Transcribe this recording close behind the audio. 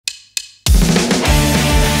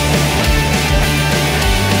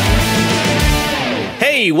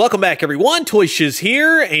Hey, welcome back everyone, Toy Shiz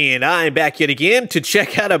here, and I'm back yet again to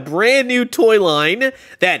check out a brand new toy line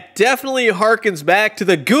that definitely harkens back to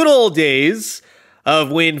the good old days of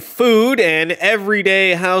when food and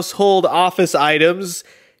everyday household office items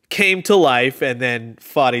came to life and then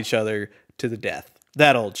fought each other to the death.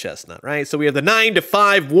 That old chestnut, right? So we have the 9 to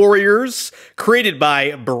 5 Warriors, created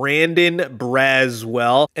by Brandon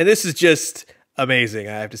Braswell, and this is just amazing,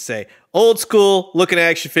 I have to say. Old school looking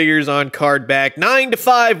action figures on card back. 9 to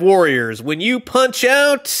 5 Warriors. When you punch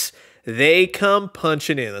out, they come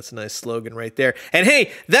punching in. That's a nice slogan right there. And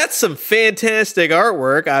hey, that's some fantastic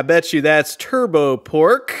artwork. I bet you that's Turbo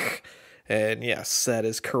Pork. And yes, that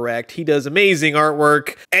is correct. He does amazing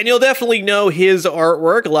artwork. And you'll definitely know his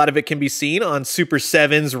artwork. A lot of it can be seen on Super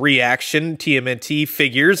 7's Reaction TMNT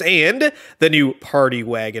figures and the new Party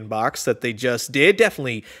Wagon box that they just did.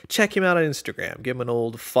 Definitely check him out on Instagram. Give him an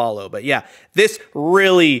old follow. But yeah, this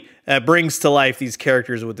really brings to life these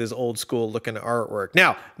characters with this old school looking artwork.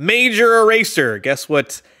 Now, Major Eraser. Guess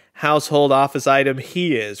what household office item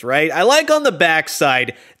he is, right? I like on the back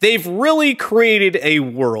side, they've really created a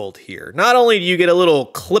world here. Not only do you get a little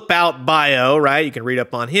clip out bio, right? You can read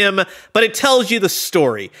up on him, but it tells you the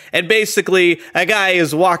story. And basically, a guy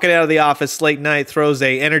is walking out of the office late night, throws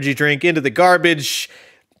a energy drink into the garbage.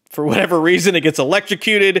 For whatever reason, it gets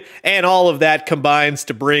electrocuted, and all of that combines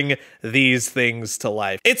to bring these things to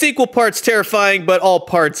life. It's equal parts terrifying, but all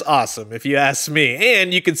parts awesome, if you ask me.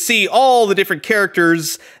 And you can see all the different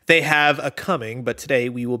characters they have coming, but today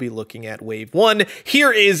we will be looking at Wave 1.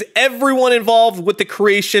 Here is everyone involved with the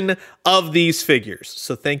creation of these figures.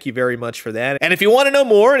 So thank you very much for that. And if you want to know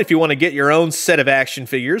more, and if you want to get your own set of action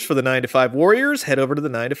figures for the 9 to 5 Warriors, head over to the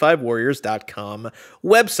 9to5warriors.com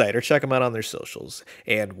website, or check them out on their socials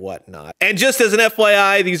and whatnot. And just as an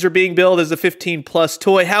FYI, these are being billed as a 15+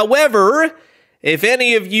 toy. However, if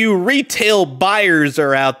any of you retail buyers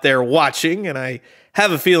are out there watching, and I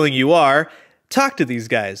have a feeling you are, talk to these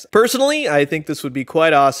guys. Personally, I think this would be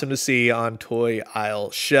quite awesome to see on toy aisle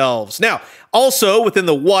shelves. Now, also within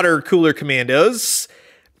the Water Cooler Commandos,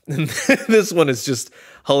 this one is just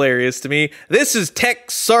hilarious to me. This is Tech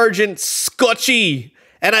Sergeant Scotchy.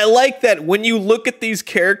 And I like that when you look at these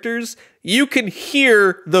characters, you can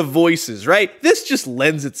hear the voices, right? This just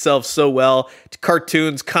lends itself so well to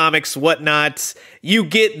cartoons, comics, whatnot. You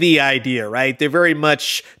get the idea, right? They're very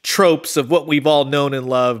much tropes of what we've all known and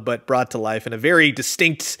loved, but brought to life in a very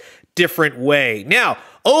distinct, different way. Now,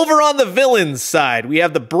 over on the villains side, we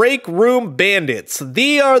have the Break Room Bandits.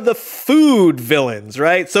 They are the food villains,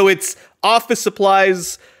 right? So it's office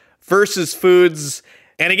supplies versus foods.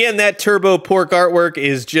 And again, that Turbo Pork artwork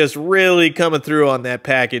is just really coming through on that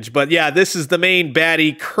package. But yeah, this is the main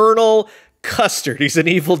baddie, Colonel Custard. He's an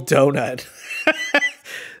evil donut.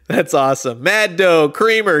 That's awesome. Mad Dough,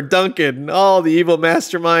 Creamer, Duncan, all the evil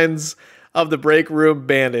masterminds of the Break Room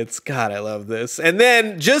Bandits. God, I love this. And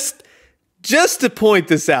then just to point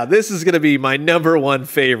this out, this is going to be my #1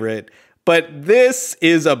 favorite. But this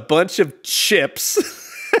is a bunch of chips.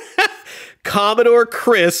 Commodore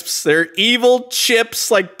Crisps. They're evil chips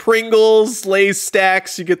like Pringles, Lay's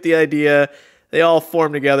stacks. You get the idea. They all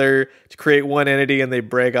form together to create one entity and they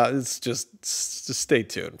break out. It's just stay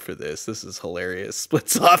tuned for this. This is hilarious.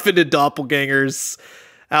 Splits off into doppelgangers,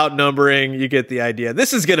 outnumbering. You get the idea.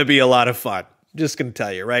 This is going to be a lot of fun. Just going to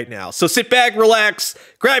tell you right now. So sit back, relax,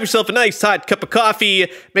 grab yourself a nice hot cup of coffee.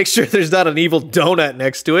 Make sure there's not an evil donut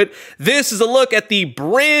next to it. This is a look at the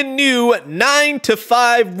brand new 9 to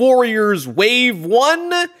 5 Warriors Wave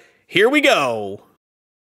 1. Here we go.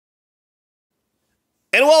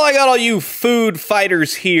 And while I got all you food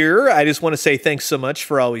fighters here, I just want to say thanks so much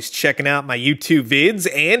for always checking out my YouTube vids.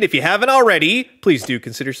 And if you haven't already, please do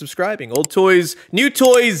consider subscribing. Old toys, new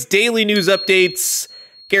toys, daily news updates.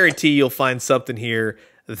 Guarantee you'll find something here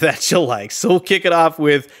that you'll like. So we'll kick it off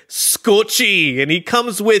with Scotchy. And he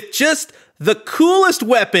comes with just the coolest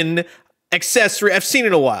weapon accessory I've seen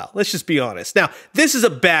in a while. Let's just be honest. Now, this is a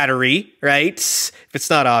battery, right? If it's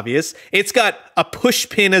not obvious. It's got a push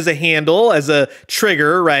pin as a handle, as a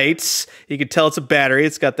trigger, right? You can tell it's a battery.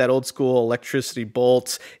 It's got that old school electricity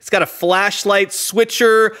bolt. It's got a flashlight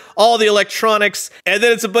switcher, all the electronics, and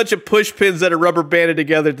then it's a bunch of push pins that are rubber banded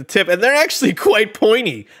together at the tip, and they're actually quite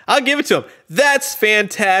pointy. I'll give it to them. That's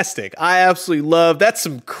fantastic. I absolutely love. That's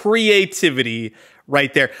some creativity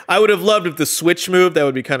right there. I would have loved if the switch moved. That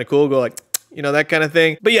would be kind of cool. Go like, you know, that kind of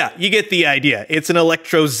thing. But yeah, you get the idea. It's an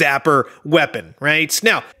electro zapper weapon, right?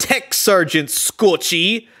 Now, Tech Sergeant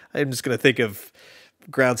Scotchy. I'm just going to think of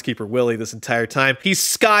groundskeeper Willie this entire time. He's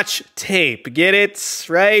Scotch tape. Get it?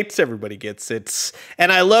 Right? Everybody gets it.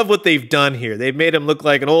 And I love what they've done here. They've made him look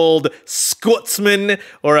like an old Scotsman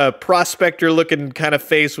or a prospector looking kind of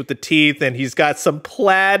face with the teeth, and he's got some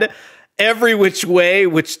plaid every which way,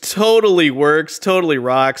 which totally works, totally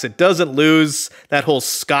rocks. It doesn't lose that whole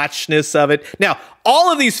Scotchness of it. Now,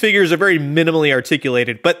 all of these figures are very minimally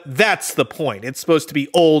articulated, but that's the point. It's supposed to be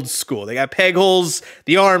old school. They got peg holes,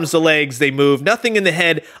 the arms, the legs, they move. Nothing in the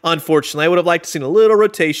head, unfortunately. I would have liked to see a little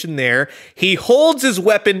rotation there. He holds his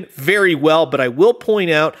weapon very well, but I will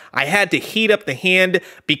point out I had to heat up the hand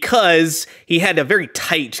because he had a very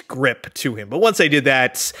tight grip to him. But once I did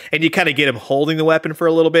that, and you kind of get him holding the weapon for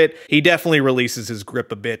a little bit, he definitely releases his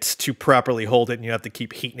grip a bit to properly hold it, and you have to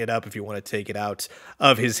keep heating it up if you want to take it out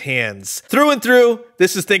of his hands. Through and through,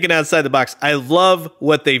 this is thinking outside the box. I love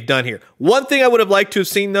what they've done here. One thing I would have liked to have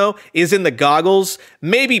seen, though, is in the goggles,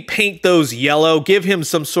 maybe paint those yellow, give him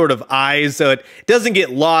some sort of eyes so it doesn't get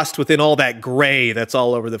lost within all that gray that's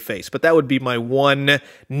all over the face. But that would be my one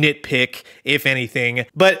nitpick, if anything.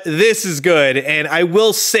 But this is good, and I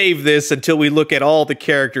will save this until we look at all the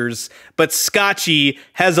characters. But Scotchy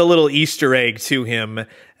has a little Easter egg to him.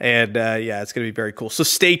 And yeah, it's going to be very cool. So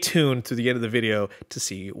stay tuned to the end of the video to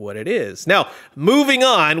see what it is. Now, moving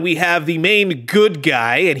on, we have the main good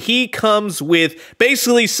guy, and he comes with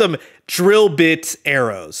basically some drill bit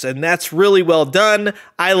arrows, and that's really well done.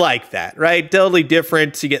 I like that, right? Totally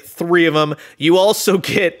different. You get 3 of them. You also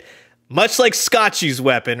get, much like Scotchy's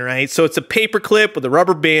weapon, right? So it's a paper clip with a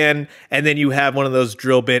rubber band, and then you have one of those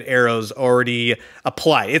drill bit arrows already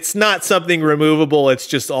applied. It's not something removable. It's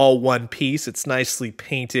just all one piece. It's nicely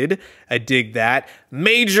painted. I dig that.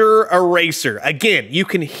 Major Eraser. Again, you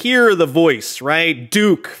can hear the voice, right?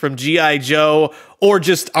 Duke from G.I. Joe, or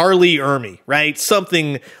just R. Lee Ermey, right?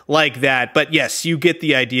 Something like that. But yes, you get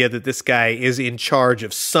the idea that this guy is in charge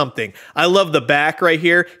of something. I love the back right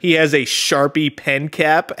here. He has a Sharpie pen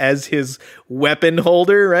cap as his weapon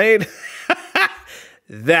holder, right?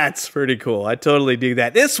 That's pretty cool. I totally dig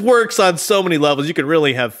that. This works on so many levels. You can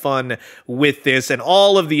really have fun with this, and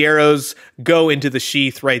all of the arrows go into the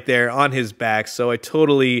sheath right there on his back, so I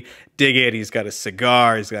totally dig it. He's got a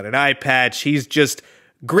cigar. He's got an eye patch. He's just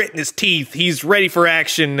gritting his teeth. He's ready for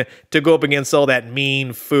action to go up against all that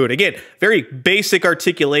mean food. Again, very basic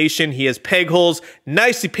articulation. He has peg holes,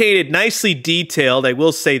 nicely painted, nicely detailed. I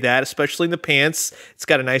will say that, especially in the pants. It's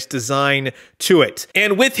got a nice design to it.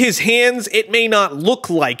 And with his hands, it may not look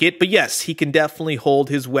like it, but yes, he can definitely hold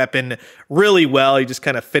his weapon really well. You just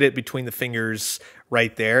kind of fit it between the fingers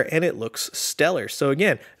right there, and it looks stellar. So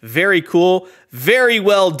again, very cool, very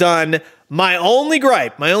well done. My only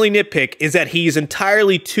gripe, my only nitpick, is that he's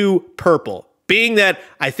entirely too purple. Being that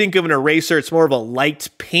I think of an eraser, it's more of a light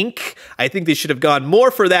pink. I think they should have gone more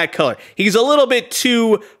for that color. He's a little bit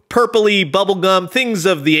too purpley, bubblegum, things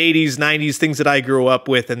of the 80s, 90s, things that I grew up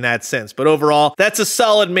with in that sense. But overall, that's a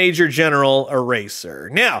solid Major General Eraser.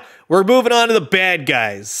 Now, we're moving on to the bad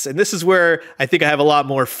guys. And this is where I think I have a lot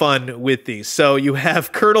more fun with these. So you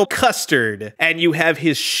have Colonel Custard, and you have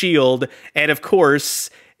his shield, and of course,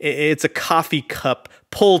 it's a coffee cup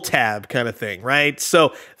pull tab kind of thing, right?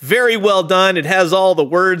 So very well done. It has all the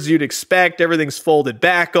words you'd expect. Everything's folded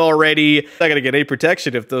back already. Not gonna get any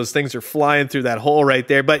protection if those things are flying through that hole right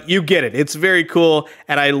there, but you get it. It's very cool,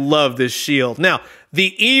 and I love this shield. Now,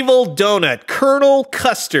 the evil donut, Colonel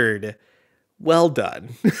Custard. Well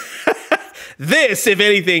done. This, if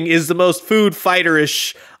anything, is the most food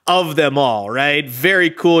fighter-ish of them all, right? Very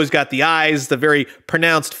cool. He's got the eyes, the very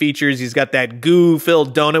pronounced features. He's got that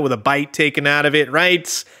goo-filled donut with a bite taken out of it,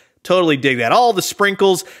 right? Totally dig that. All the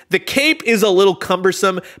sprinkles. The cape is a little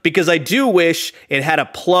cumbersome because I do wish it had a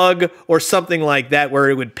plug or something like that where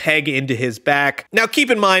it would peg into his back. Now, keep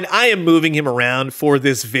in mind, I am moving him around for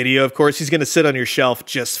this video. Of course, he's going to sit on your shelf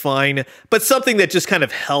just fine, but something that just kind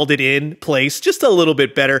of held it in place just a little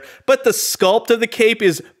bit better. But the sculpt of the cape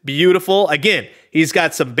is beautiful. Again, he's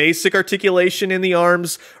got some basic articulation in the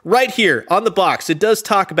arms. Right here on the box, it does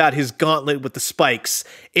talk about his gauntlet with the spikes.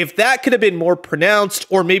 If that could have been more pronounced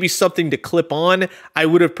or maybe something to clip on, I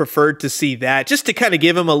would have preferred to see that just to kind of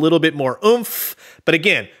give him a little bit more oomph. But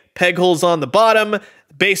again, peg holes on the bottom,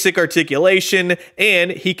 basic articulation,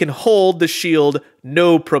 and he can hold the shield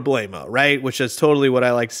no problemo, right? Which is totally what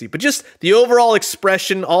I like to see. But just the overall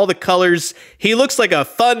expression, all the colors, he looks like a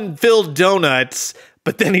fun-filled donut,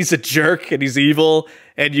 but then he's a jerk and he's evil,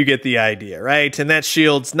 and you get the idea, right? And that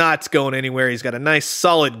shield's not going anywhere. He's got a nice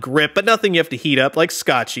solid grip, but nothing you have to heat up like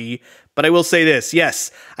Scotchy. But I will say this,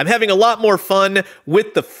 yes, I'm having a lot more fun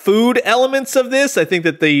with the food elements of this. I think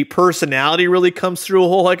that the personality really comes through a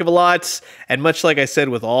whole heck of a lot. And much like I said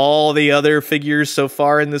with all the other figures so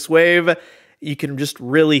far in this wave, you can just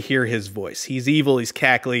really hear his voice. He's evil, he's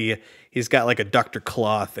cackly, he's got like a Dr.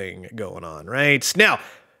 Claw thing going on, right? Now,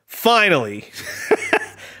 finally,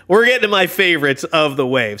 we're getting to my favorites of the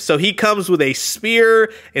wave. So he comes with a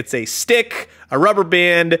spear, it's a stick, a rubber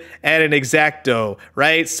band, and an X-Acto,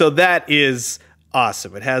 right? So that is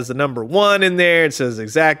awesome. It has the number 1 in there. It says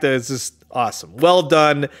X-Acto. It's just awesome. Well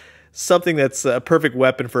done. Something that's a perfect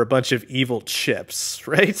weapon for a bunch of evil chips,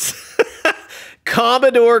 right?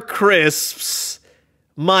 Commodore Crisps.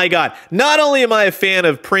 My God. Not only am I a fan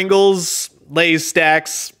of Pringles, Lay's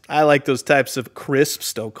stacks, I like those types of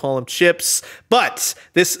crisps, don't call them chips, but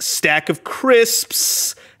this stack of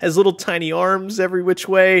crisps has little tiny arms every which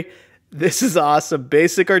way. This is awesome.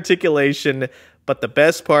 Basic articulation, but the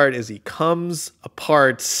best part is he comes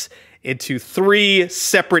apart into 3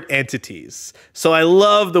 separate entities. So I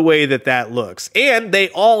love the way that that looks. And they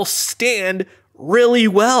all stand really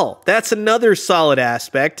well. That's another solid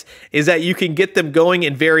aspect, is that you can get them going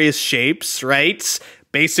in various shapes, right?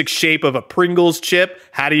 Basic shape of a Pringles chip.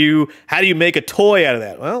 How do you make a toy out of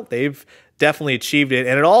that? Well, they've definitely achieved it,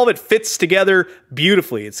 and all of it fits together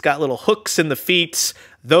beautifully. It's got little hooks in the feet.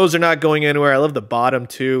 Those are not going anywhere. I love the bottom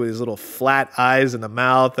too, with these little flat eyes in the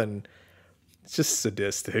mouth, and it's just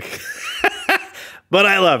sadistic. But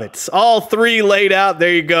I love it. All 3 laid out.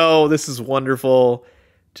 There you go. This is wonderful.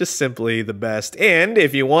 Just simply the best. And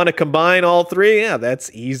if you want to combine all 3, yeah, that's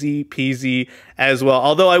easy peasy as well.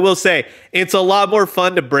 Although I will say, it's a lot more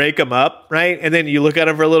fun to break them up, right? And then you look at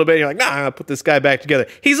them for a little bit, and you're like, nah, I'll put this guy back together.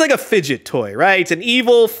 He's like a fidget toy, right? An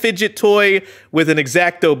evil fidget toy with an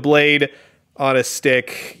X-Acto blade on a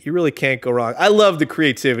stick. You really can't go wrong. I love the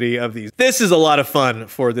creativity of these. This is a lot of fun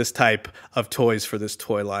for this type of toys for this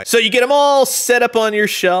toy line. So you get them all set up on your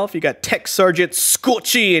shelf. You got Tech Sergeant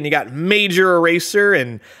Scorchy, and you got Major Eraser,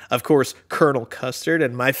 and of course Colonel Custard,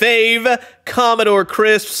 and my fave, Commodore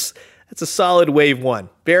Crisps. That's a solid wave 1.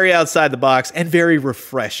 Very outside the box and very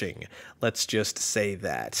refreshing. Let's just say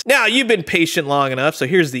that. Now, you've been patient long enough, so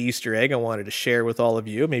here's the Easter egg I wanted to share with all of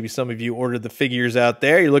you. Maybe some of you ordered the figures out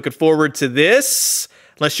there. You're looking forward to this.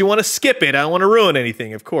 Unless you want to skip it. I don't want to ruin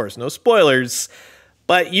anything, of course. No spoilers.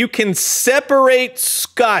 But you can separate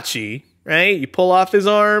Scotchy, right? You pull off his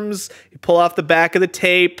arms, you pull off the back of the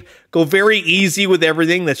tape, go very easy with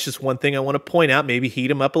everything. That's just one thing I want to point out. Maybe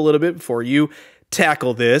heat him up a little bit before you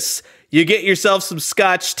tackle this. You get yourself some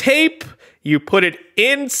Scotch tape, you put it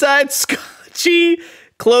inside Scotchy,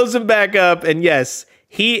 close him back up, and yes,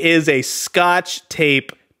 he is a Scotch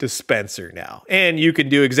tape dispenser now. And you can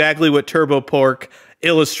do exactly what Turbo Pork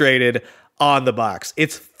illustrated on the box.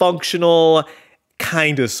 It's functional,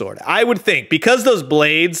 kind of, sort of. I would think, because those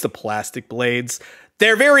blades, the plastic blades,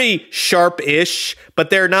 they're very sharp-ish, but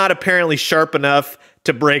they're not apparently sharp enough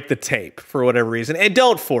to break the tape for whatever reason. And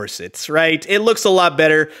don't force it, right? It looks a lot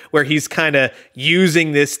better where he's kind of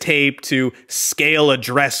using this tape to scale a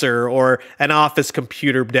dresser or an office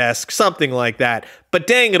computer desk, something like that. But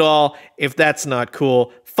dang it all, if that's not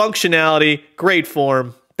cool, functionality, great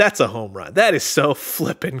form, that's a home run. That is so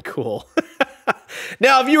flippin' cool.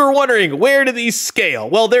 Now, if you were wondering, where do these scale?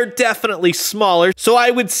 Well, they're definitely smaller. So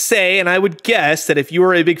I would say, and I would guess, that if you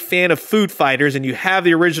are a big fan of Food Fighters and you have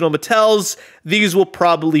the original Mattels, these will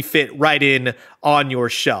probably fit right in on your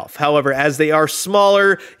shelf. However, as they are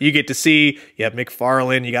smaller, you get to see, you have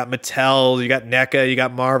McFarlane, you got Mattel, you got NECA, you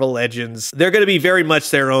got Marvel Legends. They're going to be very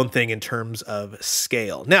much their own thing in terms of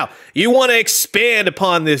scale. Now, you want to expand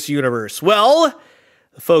upon this universe. Well,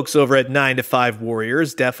 the folks over at 9 to 5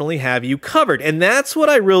 Warriors definitely have you covered, and that's what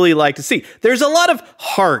I really like to see. There's a lot of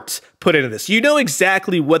heart put into this. You know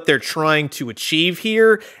exactly what they're trying to achieve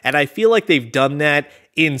here, and I feel like they've done that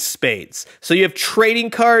in spades. So you have trading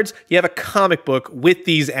cards, you have a comic book with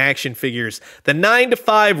these action figures. The 9 to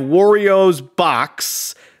 5 Warriors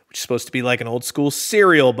box, which is supposed to be like an old school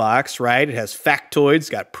cereal box, right? It has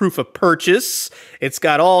factoids, got proof of purchase. It's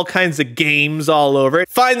got all kinds of games all over it.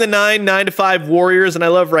 Find the 9 to 5 Warriors, and I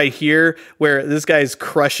love right here where this guy's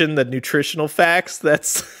crushing the nutritional facts.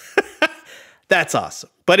 That's that's awesome.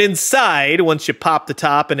 But inside, once you pop the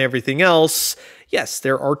top and everything else, yes,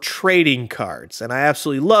 there are trading cards. And I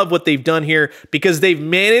absolutely love what they've done here because they've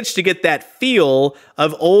managed to get that feel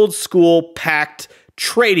of old school packed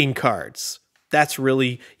trading cards. That's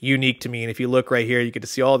really unique to me. And if you look right here, you get to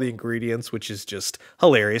see all the ingredients, which is just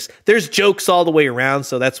hilarious. There's jokes all the way around,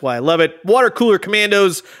 so that's why I love it. Water Cooler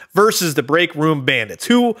Commandos versus the Break Room Bandits.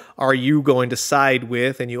 Who are you going to side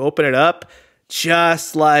with? And you open it up,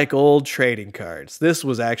 just like old trading cards. This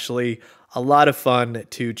was actually a lot of fun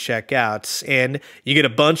to check out, and you get a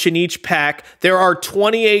bunch in each pack. There are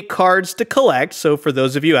 28 cards to collect, so for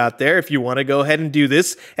those of you out there, if you want to go ahead and do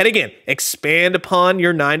this, and again, expand upon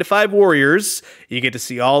your 9 to 5 warriors, you get to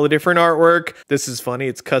see all the different artwork. This is funny,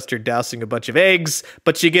 it's Custard dousing a bunch of eggs,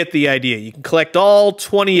 but you get the idea. You can collect all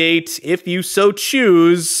 28 if you so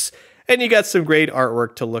choose, and you got some great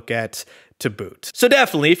artwork to look at to boot. So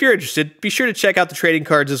definitely, if you're interested, be sure to check out the trading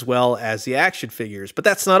cards as well as the action figures. But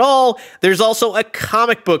that's not all. There's also a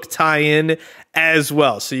comic book tie-in as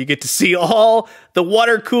well. So you get to see all the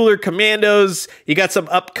water cooler commandos. You got some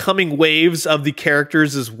upcoming waves of the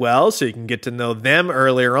characters as well, so you can get to know them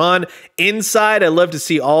earlier on. Inside, I love to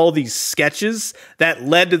see all these sketches that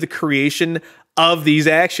led to the creation of these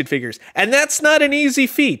action figures. And that's not an easy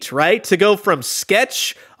feat, right? To go from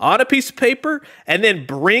sketch on a piece of paper and then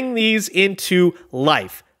bring these into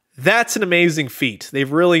life. That's an amazing feat.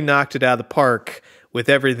 They've really knocked it out of the park with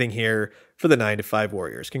everything here for the 9 to 5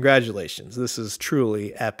 Warriors. Congratulations. This is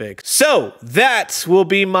truly epic. So that will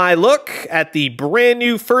be my look at the brand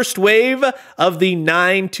new first wave of the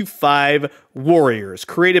 9 to 5 Warriors,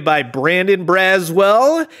 created by Brandon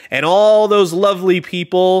Braswell and all those lovely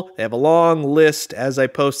people. They have a long list, as I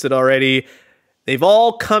posted already. They've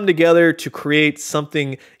all come together to create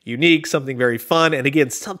something unique, something very fun, and again,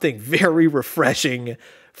 something very refreshing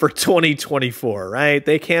for 2024, right?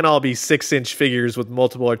 They can't all be 6-inch figures with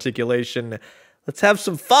multiple articulation. Let's have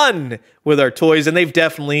some fun with our toys, and they've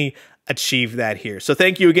definitely achieved that here. So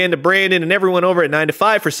thank you again to Brandon and everyone over at 9 to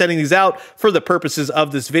 5 for sending these out for the purposes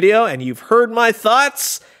of this video, and you've heard my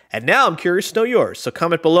thoughts, and now I'm curious to know yours. So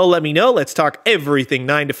comment below, let me know. Let's talk everything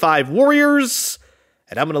 9 to 5 Warriors.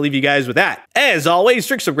 And I'm going to leave you guys with that. As always,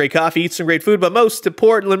 drink some great coffee, eat some great food, but most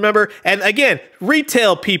importantly, remember, and again,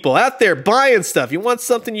 retail people out there buying stuff. You want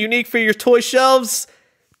something unique for your toy shelves?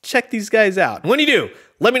 Check these guys out. And when you do,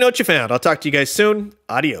 let me know what you found. I'll talk to you guys soon.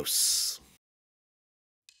 Adios.